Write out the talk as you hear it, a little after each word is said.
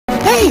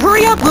Hey,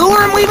 hurry up, Lou, or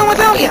I'm leaving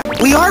without you.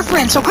 We are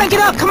friends, so crank it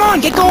up. Come on,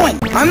 get going.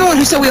 I'm the one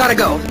who said we ought to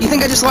go. You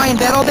think I just lie in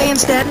bed all day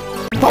instead?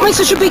 Don't make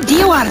such a big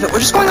deal out of it. We're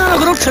just going on a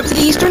little trip to the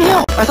Eastern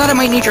Hill. I thought I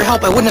might need your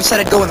help. I wouldn't have said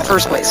I'd go in the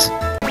first place.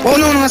 Won't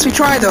know unless we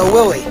try, though,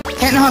 will we?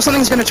 Can't know how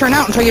something's gonna turn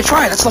out until you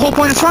try. That's the whole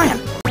point of trying.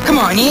 Come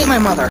on, you ain't my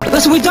mother.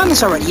 Listen, we've done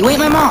this already. You ain't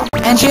my mom.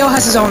 And J.O.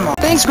 has his own mom.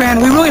 Thanks, Gran.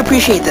 We really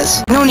appreciate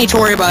this. No need to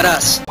worry about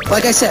us.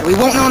 Like I said, we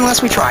won't know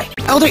unless we try.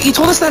 Elder, you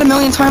told us that a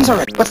million times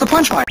already. What's the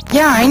punchline?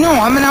 Yeah, I know.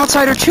 I'm an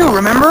outsider, too,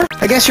 remember?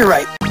 I guess you're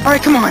right.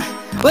 Alright, come on.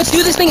 Let's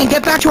do this thing and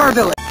get back to our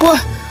village.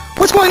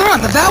 What's going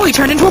on? The valley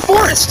turned into a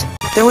forest.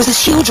 There was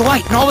this huge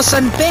light, and all of a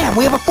sudden, bam,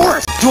 we have a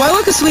forest. Do I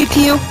look asleep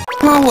to you?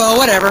 Oh, well,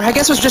 whatever. I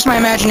guess it was just my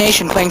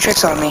imagination playing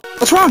tricks on me.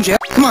 What's wrong, Jeff?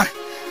 Come on.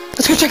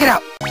 Let's go check it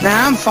out.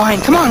 Nah, I'm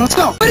fine. Come on, let's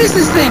go. What is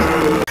this thing?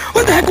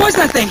 What the heck was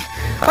that thing?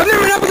 I've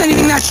never met up with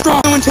anything that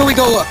strong until we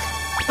go look.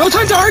 No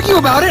time to argue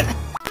about it.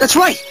 That's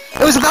right.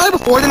 It was a valley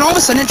before, then all of a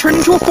sudden it turned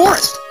into a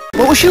forest.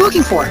 What was she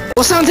looking for?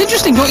 Well, sounds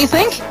interesting, don't you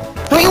think?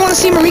 Don't you want to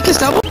see Marika's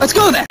double? Let's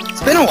go then.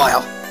 It's been a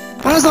while.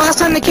 When was the last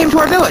time they came to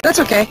our village? That's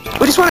okay.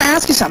 We just want to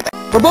ask you something.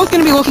 We're both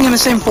going to be looking in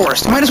the same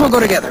forest. Might as well go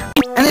together.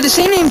 And they're the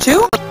same name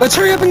too? Let's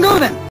hurry up and go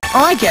then.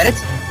 Oh, I get it.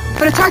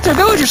 If it attacked our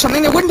village or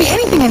something, there wouldn't be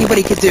anything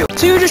anybody could do.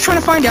 So you were just trying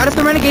to find out if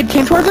the renegade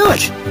came to our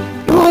village.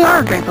 You really are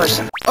a great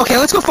person. Okay,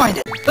 let's go find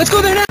it. Let's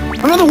go there now.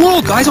 Another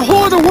world, guys. A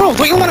whole other world.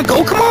 Don't you want to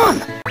go? Come on.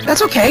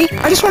 That's okay.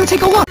 I just want to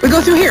take a look. We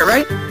go through here,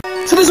 right?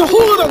 So there's a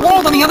whole other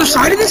world on the other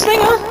side of this thing,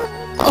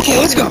 huh? Okay,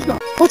 let's go.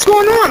 What's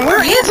going on?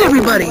 Where is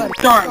everybody?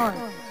 Darn.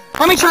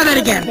 Let me try that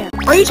again.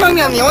 Are you telling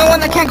me I'm the only one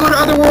that can't go to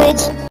other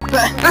worlds?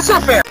 That's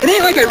not fair. It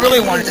ain't like I really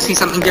wanted to see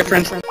something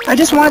different. I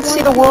just wanted to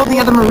see the world the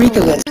other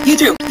Marika lives. You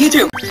too.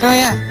 Oh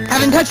yeah.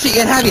 Haven't touched it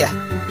yet, have ya?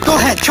 Go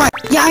ahead, try.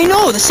 Yeah, I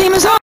know. The same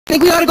as us.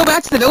 Think we ought to go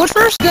back to the village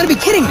first? You gotta be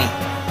kidding me.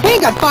 We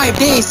ain't got 5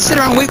 days to sit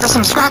around and wait for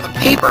some scrap of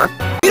paper.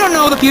 We don't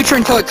know the future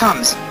until it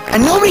comes.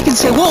 And nobody can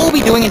say what we'll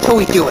be doing until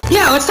we do it.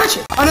 Yeah, let's touch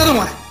it. Another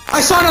one. I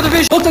saw another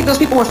vision. Looked like those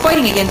people were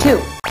fighting again, too.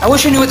 I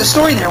wish I knew what the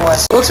story there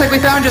was. Looks like we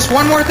found just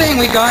one more thing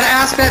we gotta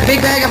ask that big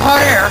bag of hot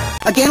air.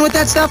 Again with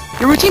that stuff?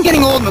 Your routine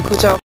getting old,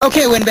 Makoto.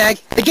 Okay, Windbag.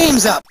 The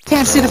game's up.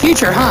 Can't see the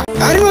future, huh?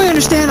 I didn't really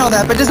understand all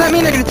that, but does that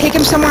mean they're gonna take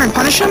him somewhere and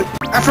punish him?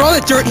 After all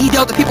the dirt he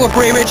dealt to people of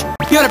Bray Ridge,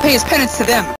 he ought to pay his penance to them.